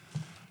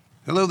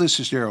Hello, this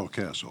is Darrell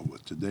Castle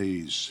with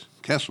today's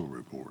Castle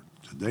Report.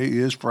 Today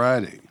is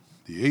Friday,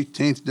 the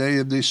 18th day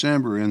of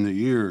December in the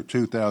year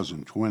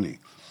 2020.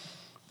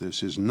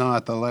 This is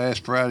not the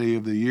last Friday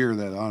of the year.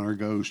 That honor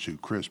goes to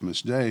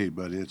Christmas Day,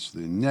 but it's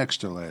the next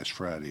to last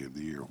Friday of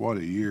the year. What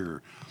a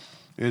year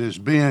it has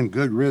been.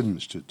 Good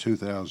riddance to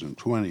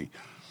 2020.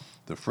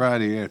 The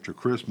Friday after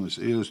Christmas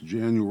is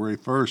January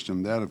 1st,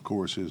 and that, of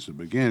course, is the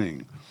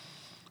beginning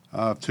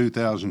of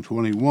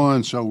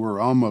 2021, so we're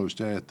almost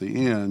at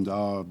the end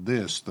of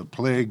the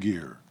plague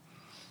year.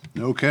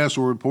 No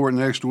Castle Report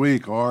next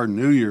week or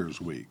New Year's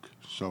week,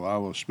 so I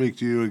will speak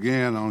to you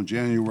again on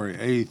January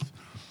 8th,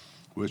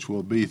 which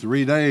will be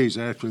 3 days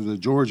after the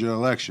Georgia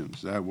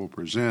elections. That will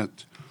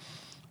present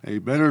a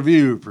better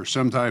view for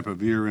some type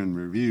of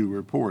year-in-review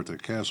report. The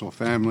Castle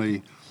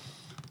family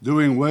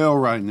doing well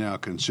right now,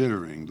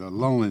 considering the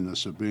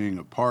loneliness of being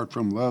apart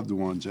from loved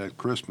ones at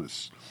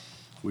Christmas.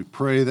 We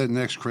pray that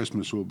next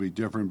Christmas will be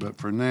different, but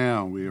for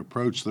now, we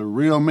approach the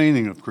real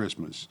meaning of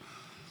Christmas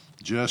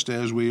just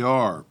as we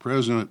are.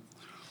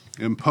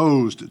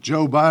 President-imposed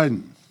Joe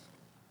Biden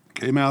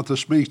came out to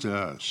speak to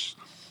us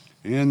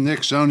in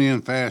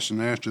Nixonian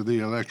fashion after the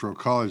Electoral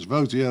College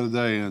vote the other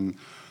day, and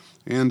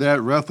in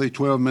that roughly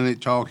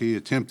 12-minute talk he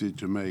attempted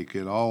to make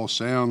it all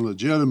sound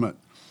legitimate,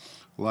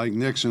 like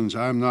Nixon's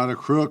 "I'm not a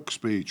crook"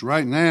 speech.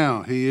 Right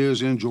now, he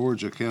is in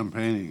Georgia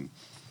campaigning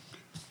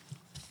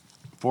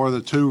for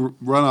the 2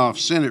 runoff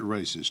Senate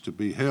races to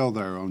be held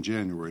there on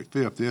January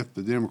 5th. If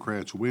the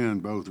Democrats win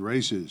both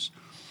races,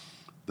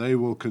 they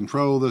will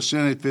control the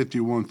Senate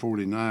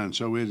 51-49,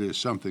 so it is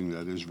something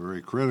that is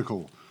very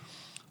critical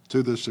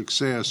to the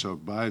success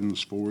of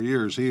Biden's 4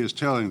 years. He is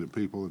telling the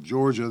people of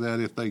Georgia that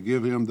if they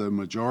give him the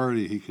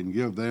majority, he can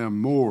give them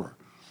more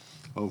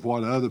of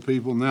what other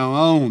people now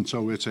own,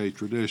 so it's a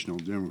traditional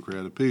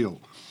Democrat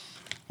appeal.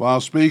 While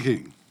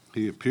speaking,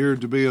 he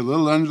appeared to be a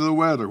little under the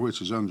weather,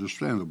 which is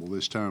understandable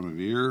this time of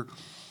year.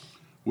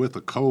 With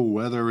the cold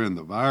weather and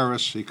the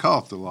virus, he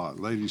coughed a lot.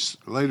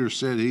 Later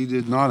said he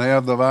did not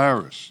have the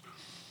virus,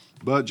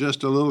 but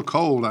just a little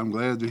cold. I'm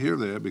glad to hear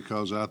that,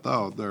 because I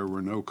thought there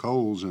were no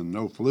colds and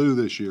no flu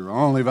this year,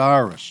 only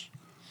virus.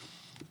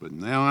 But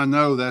now I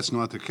know that's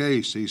not the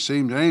case. He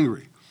seemed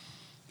angry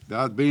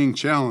about being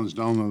challenged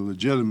on the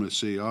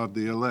legitimacy of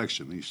the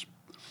election. He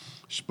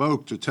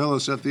spoke to tell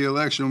us that the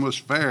election was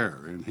fair,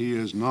 and he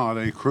is not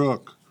a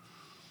crook.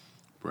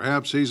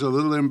 Perhaps he's a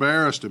little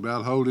embarrassed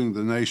about holding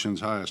the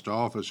nation's highest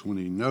office when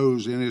he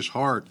knows in his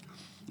heart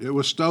it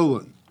was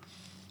stolen.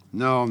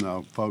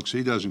 No, folks,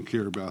 he doesn't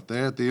care about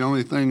that. The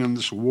only thing in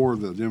this war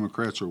the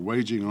Democrats are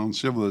waging on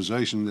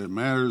civilization that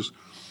matters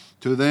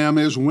to them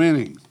is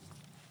winning.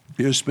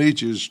 His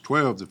speech is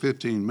 12 to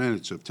 15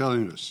 minutes of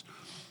telling us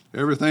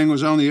everything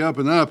was on the up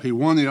and up. He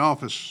won the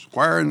office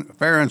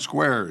fair and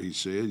square, he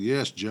said.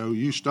 Yes, Joe,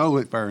 you stole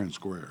it fair and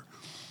square.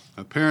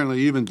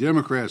 Apparently even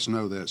Democrats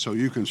know that, so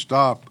you can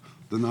stop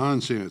the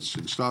nonsense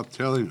and stop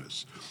telling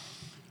us.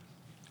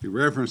 He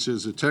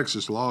references the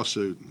Texas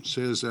lawsuit and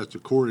says that the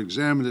court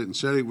examined it and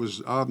said it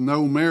was of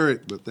no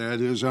merit, but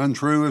that is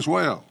untrue as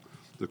well.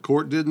 The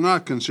court did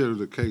not consider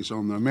the case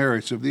on the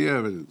merits of the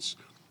evidence.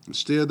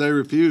 Instead, they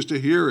refused to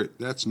hear it.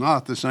 That's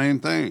not the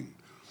same thing.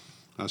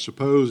 I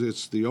suppose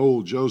it's the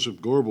old Joseph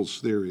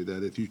Goebbels theory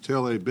that if you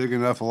tell a big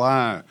enough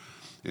lie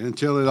and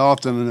tell it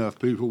often enough,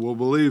 people will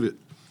believe it.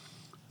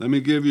 Let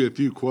me give you a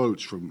few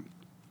quotes from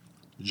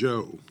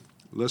Joe.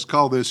 Let's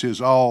call this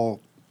his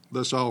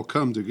 "Let's all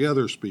come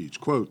together"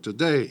 speech. Quote,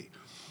 "Today,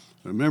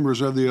 the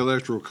members of the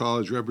Electoral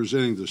College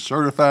representing the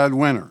certified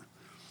winner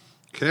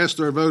cast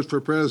their votes for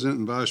President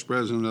and Vice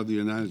President of the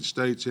United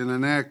States in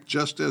an act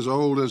just as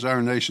old as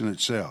our nation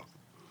itself.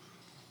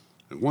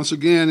 And once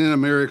again in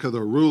America,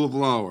 the rule of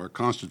law, our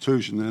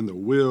Constitution, and the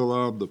will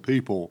of the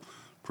people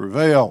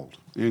prevailed."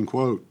 End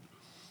quote.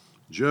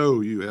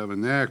 Joe, you have a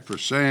knack for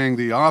saying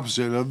the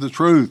opposite of the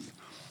truth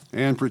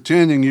and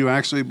pretending you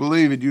actually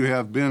believe it. You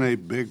have been a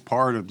big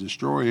part of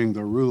destroying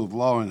the rule of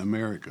law in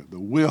America, the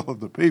will of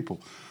the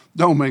people.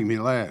 Don't make me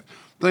laugh.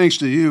 Thanks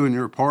to you and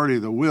your party,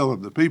 the will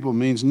of the people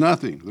means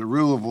nothing. The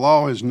rule of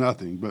law is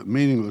nothing but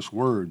meaningless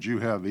words. You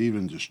have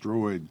even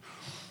destroyed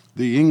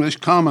the English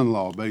common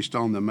law based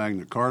on the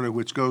Magna Charta,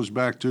 which goes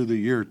back to the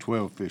year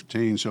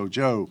 1215. So,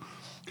 Joe,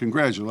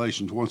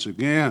 congratulations once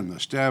again,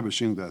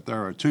 establishing that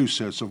there are 2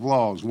 sets of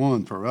laws,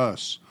 one for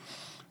us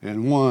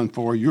and one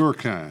for your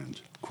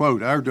kind.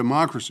 Quote, "Our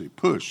democracy,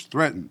 pushed,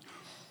 threatened,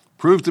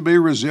 proved to be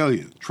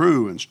resilient,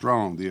 true, and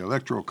strong. The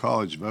Electoral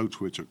College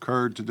votes which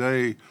occurred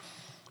today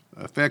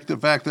affect the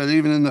fact that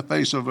even in the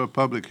face of a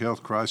public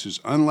health crisis,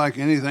 unlike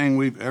anything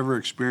we've ever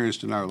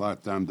experienced in our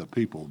lifetime, the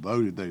people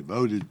voted. They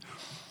voted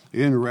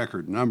in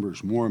record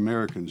numbers. More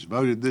Americans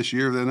voted this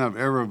year than have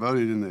ever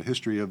voted in the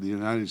history of the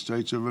United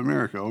States of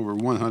America. Over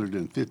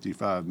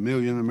 155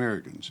 million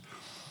Americans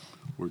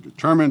were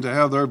determined to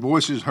have their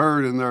voices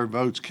heard and their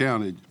votes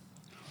counted.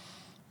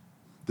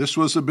 This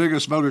was the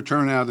biggest voter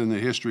turnout in the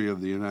history of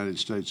the United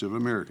States of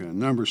America. A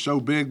number so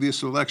big,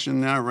 this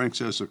election now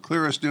ranks as the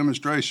clearest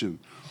demonstration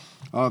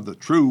of the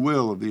true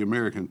will of the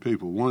American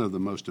people, one of the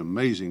most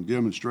amazing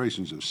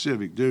demonstrations of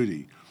civic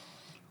duty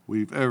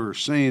we've ever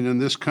seen in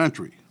this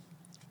country,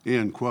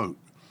 end quote.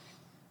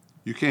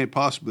 You can't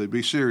possibly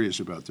be serious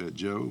about that,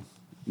 Joe.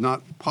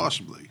 Not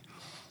possibly.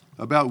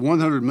 About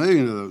 100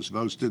 million of those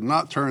votes did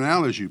not turn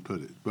out, as you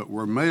put it, but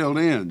were mailed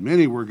in.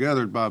 Many were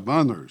gathered by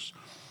bundlers,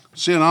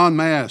 sent en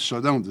masse, so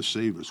don't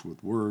deceive us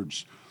with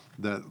words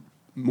that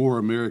more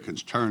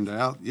Americans turned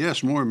out.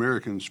 Yes, more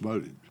Americans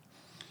voted.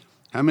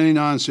 How many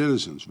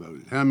non-citizens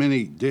voted? How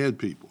many dead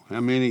people?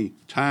 How many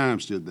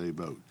times did they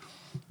vote?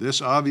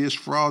 This obvious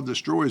fraud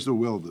destroys the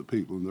will of the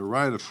people and the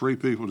right of free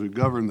people to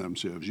govern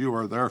themselves. You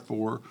are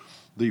therefore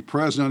the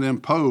president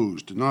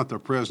imposed, not the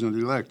president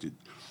elected.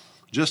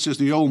 Just as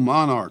the old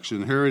monarchs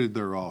inherited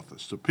their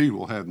office, the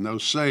people have no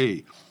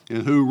say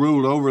in who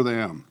ruled over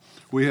them.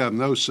 We have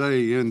no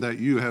say in that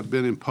you have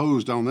been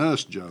imposed on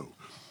us, Joe.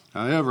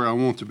 However, I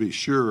want to be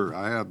sure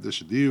I have this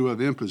view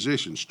of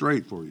imposition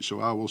straight for you, so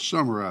I will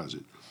summarize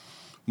it.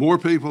 More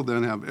people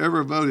than have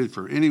ever voted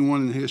for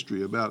anyone in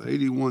history, about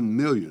 81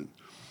 million,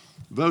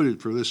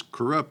 voted for this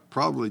corrupt,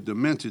 probably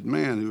demented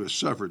man who has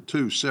suffered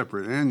 2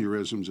 separate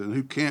aneurysms and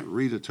who can't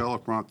read a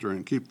teleprompter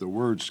and keep the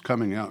words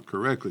coming out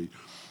correctly,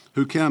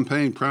 who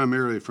campaigned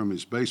primarily from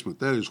his basement.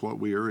 That is what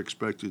we are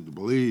expected to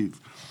believe.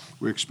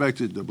 We're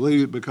expected to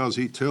believe it because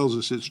he tells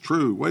us it's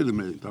true. Wait a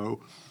minute, though.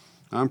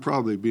 I'm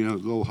probably being a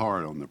little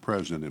hard on the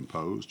president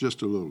imposed,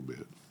 just a little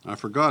bit. I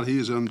forgot he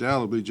is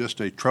undoubtedly just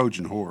a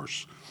Trojan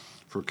horse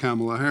for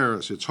Kamala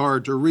Harris. It's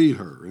hard to read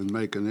her and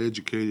make an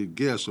educated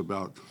guess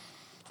about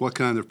what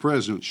kind of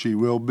president she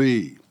will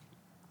be.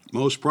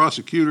 Most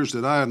prosecutors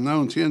that I have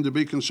known tend to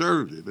be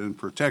conservative and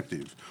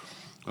protective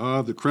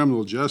of the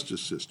criminal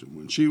justice system.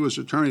 When she was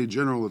Attorney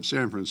General of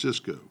San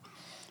Francisco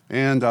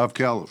and of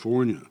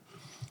California,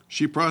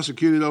 she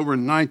prosecuted over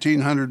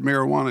 1,900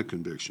 marijuana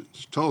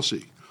convictions.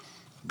 Tulsi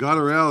got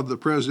her out of the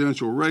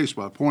presidential race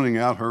by pointing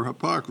out her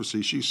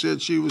hypocrisy. She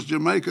said she was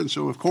Jamaican,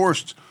 so of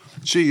course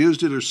she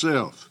used it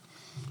herself.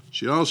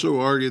 She also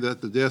argued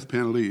that the death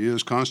penalty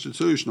is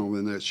constitutional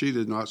and that she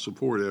did not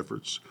support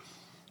efforts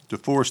to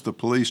force the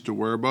police to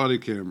wear body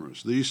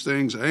cameras. These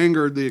things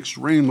angered the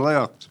extreme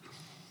left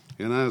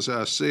and, as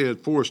I said,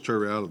 forced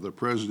her out of the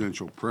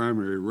presidential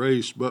primary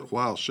race, but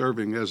while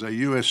serving as a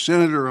U.S.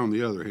 Senator on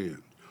the other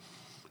hand.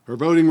 Her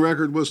voting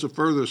record was the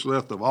furthest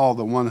left of all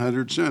the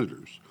 100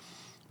 senators.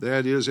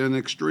 That is an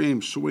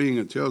extreme swing.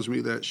 It tells me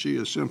that she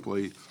is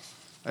simply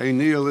a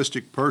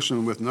nihilistic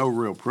person with no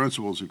real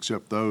principles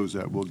except those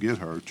that will get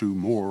her to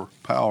more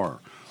power.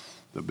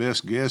 The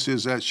best guess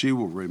is that she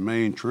will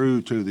remain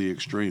true to the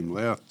extreme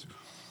left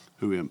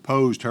who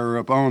imposed her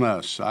upon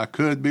us. I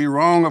could be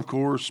wrong, of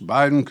course.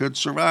 Biden could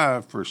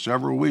survive for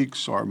several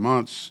weeks or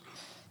months,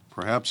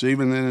 perhaps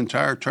even an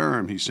entire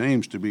term. He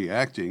seems to be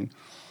acting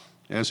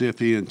as if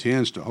he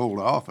intends to hold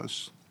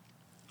office.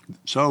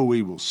 So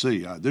we will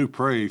see. I do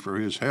pray for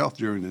his health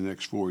during the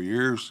next 4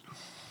 years.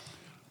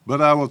 But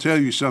I will tell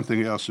you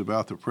something else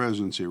about the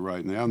presidency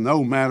right now.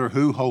 No matter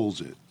who holds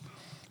it,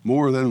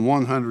 more than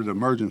 100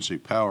 emergency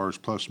powers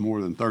plus more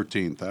than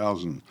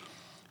 13,000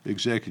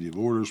 executive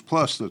orders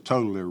plus the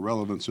total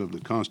irrelevance of the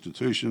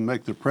Constitution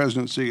make the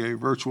presidency a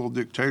virtual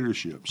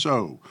dictatorship.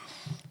 So,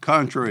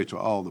 contrary to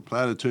all the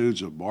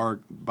platitudes of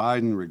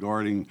Biden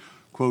regarding,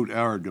 quote,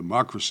 our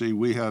democracy,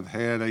 we have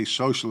had a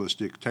socialist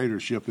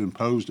dictatorship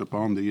imposed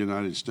upon the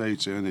United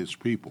States and its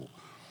people.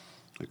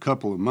 A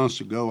couple of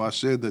months ago, I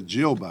said that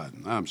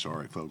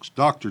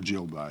Dr.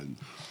 Jill Biden,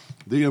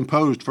 the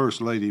imposed First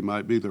Lady,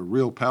 might be the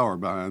real power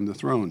behind the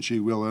throne.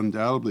 She will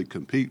undoubtedly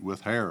compete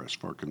with Harris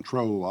for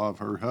control of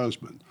her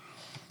husband.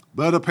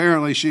 But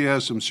apparently she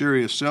has some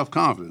serious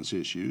self-confidence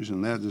issues,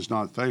 and that does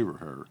not favor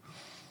her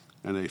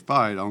in a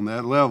fight on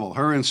that level.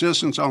 Her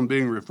insistence on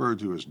being referred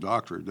to as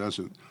doctor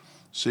doesn't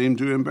seem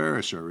to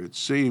embarrass her. It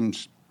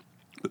seems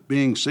that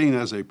being seen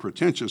as a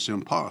pretentious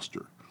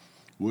imposter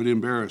would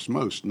embarrass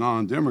most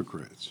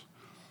non-Democrats.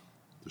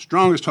 The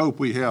strongest hope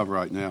we have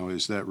right now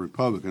is that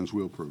Republicans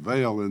will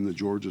prevail in the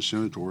Georgia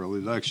senatorial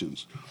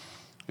elections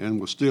and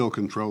will still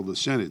control the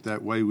Senate.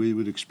 That way we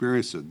would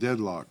experience a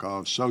deadlock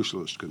of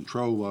socialist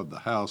control of the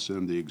House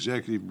and the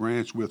executive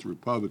branch with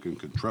Republican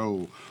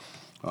control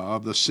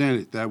of the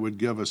Senate. That would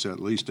give us at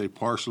least a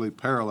partially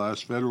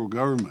paralyzed federal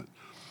government,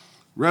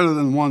 rather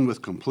than one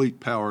with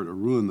complete power to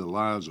ruin the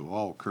lives of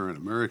all current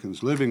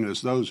Americans, living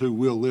as those who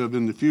will live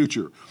in the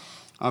future.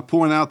 I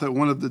point out that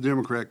one of the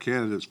Democrat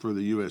candidates for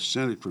the U.S.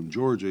 Senate from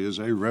Georgia is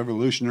a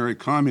revolutionary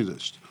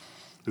communist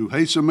who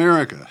hates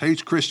America,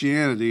 hates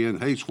Christianity,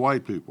 and hates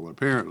white people.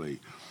 Apparently,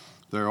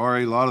 there are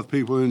a lot of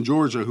people in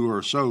Georgia who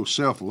are so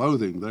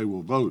self-loathing they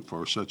will vote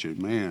for such a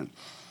man.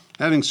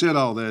 Having said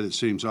all that, it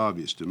seems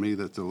obvious to me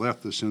that the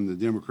leftists in the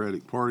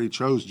Democratic Party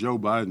chose Joe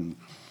Biden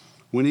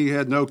when he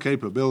had no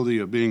capability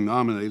of being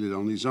nominated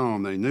on his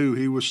own. They knew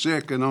he was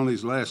sick and on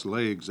his last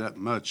legs. That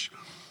much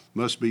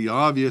must be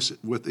obvious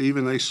with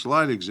even a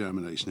slight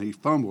examination. He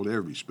fumbled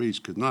every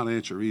speech, could not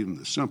answer even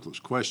the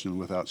simplest question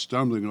without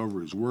stumbling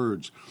over his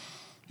words.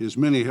 His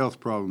many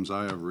health problems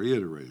I have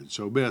reiterated.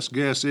 So best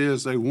guess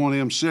is they want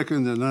him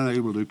sickened and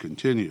unable to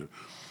continue.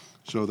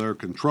 So their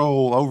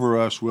control over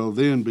us will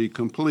then be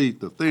complete.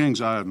 The things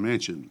I have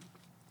mentioned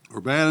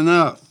are bad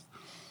enough.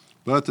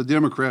 But the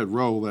Democrat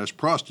role as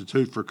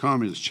prostitute for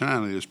Communist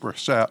China is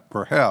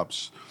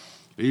perhaps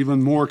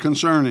even more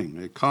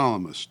concerning. A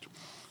columnist,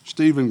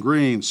 Stephen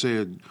Green,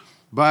 said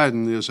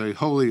Biden is a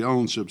wholly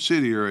owned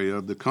subsidiary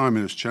of the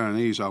Communist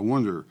Chinese. I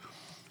wonder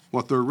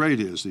what their rate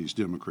is, these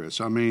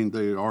Democrats. I mean,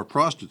 they are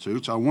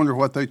prostitutes. I wonder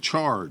what they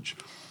charge.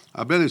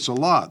 I bet it's a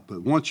lot,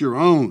 but once you're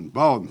owned,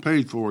 bought, and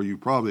paid for, you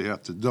probably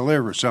have to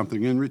deliver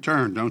something in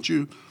return, don't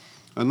you?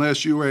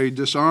 Unless you're a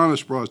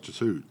dishonest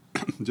prostitute,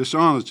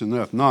 dishonest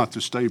enough not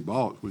to stay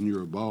bought when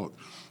you're bought.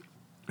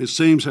 It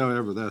seems,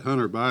 however, that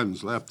Hunter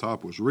Biden's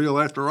laptop was real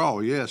after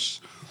all. Yes,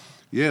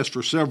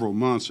 for several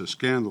months, a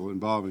scandal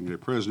involving a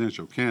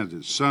presidential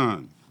candidate's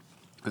son,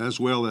 as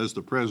well as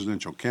the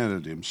presidential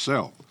candidate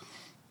himself,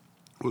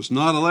 was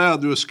not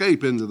allowed to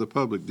escape into the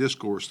public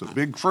discourse. The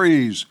big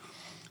freeze,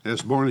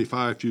 as Barney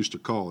Fife used to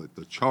call it.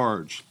 The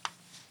charge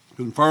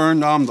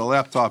confirmed on the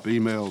laptop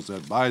emails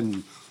that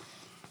Biden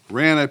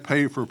ran a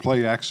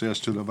pay-for-play access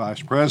to the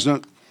vice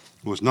president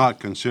was not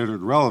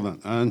considered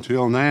relevant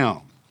until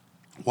now.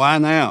 Why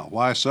now?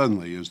 Why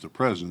suddenly is the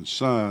president's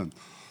son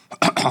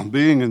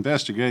being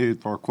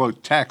investigated for,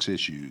 quote, tax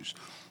issues?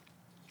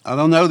 I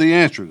don't know the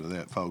answer to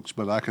that, folks,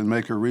 but I can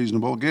make a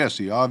reasonable guess.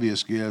 The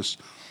obvious guess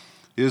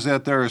is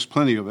that there is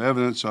plenty of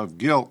evidence of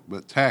guilt,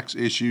 but tax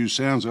issues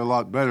sounds a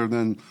lot better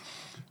than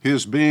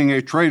his being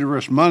a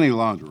traitorous money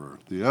launderer.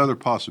 The other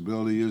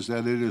possibility is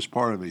that it is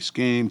part of a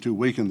scheme to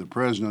weaken the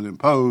president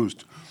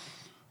imposed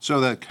so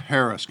that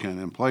Harris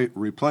can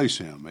replace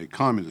him. A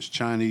communist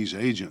Chinese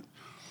agent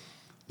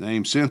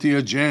named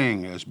Cynthia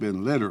Jiang has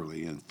been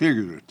literally and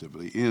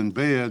figuratively in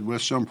bed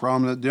with some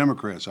prominent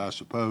Democrats, I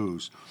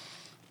suppose.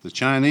 The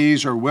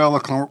Chinese are well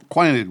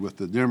acquainted with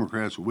the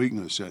Democrats'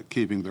 weakness at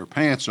keeping their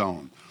pants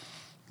on.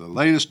 The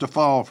latest to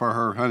fall for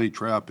her honey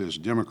trap is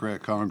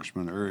Democrat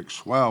Congressman Eric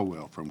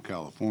Swalwell from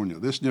California.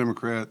 This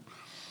Democrat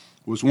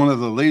was one of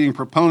the leading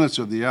proponents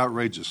of the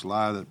outrageous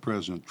lie that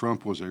President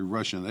Trump was a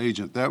Russian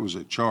agent. That was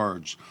a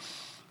charge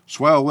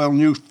Swalwell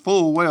knew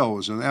full well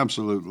was an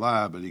absolute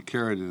lie, but he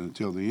carried it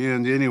until the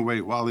end. Anyway,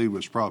 while he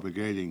was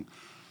propagating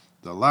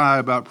the lie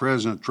about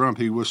President Trump,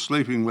 he was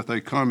sleeping with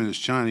a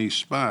communist Chinese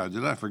spy.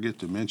 Did I forget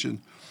to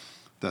mention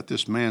that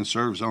this man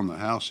serves on the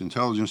House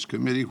Intelligence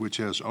Committee, which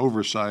has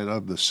oversight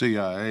of the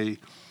CIA,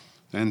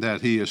 and that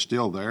he is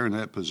still there in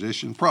that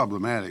position?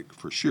 Problematic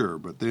for sure,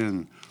 but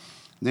then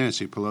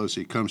Nancy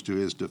Pelosi comes to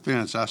his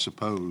defense. I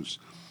suppose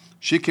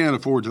she can't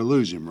afford to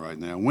lose him right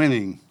now.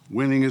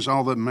 Winning is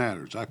all that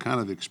matters. I kind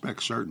of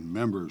expect certain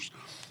members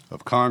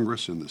of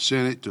Congress and the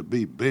Senate to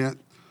be bent,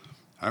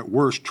 at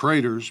worst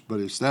traitors, but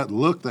it's that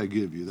look they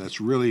give you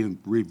that's really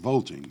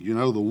revolting. You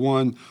know,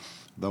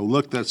 the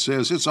look that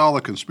says, it's all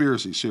a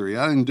conspiracy theory.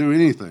 I didn't do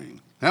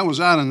anything. How was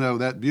I to know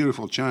that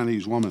beautiful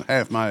Chinese woman,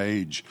 half my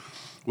age,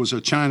 was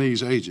a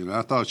Chinese agent?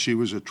 I thought she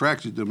was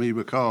attracted to me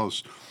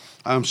because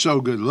I'm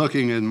so good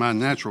looking and my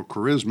natural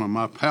charisma,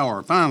 my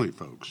power. Finally,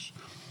 folks,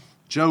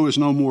 Joe is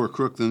no more a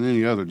crook than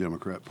any other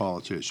Democrat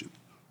politician.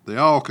 They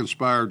all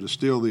conspired to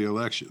steal the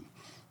election.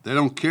 They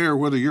don't care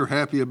whether you're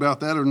happy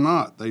about that or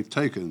not. They've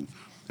taken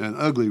an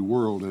ugly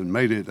world and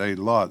made it a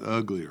lot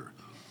uglier.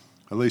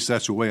 At least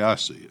that's the way I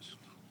see it.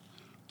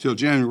 Till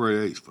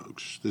January 8th,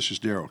 folks, this is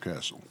Darrell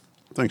Castle.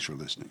 Thanks for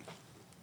listening.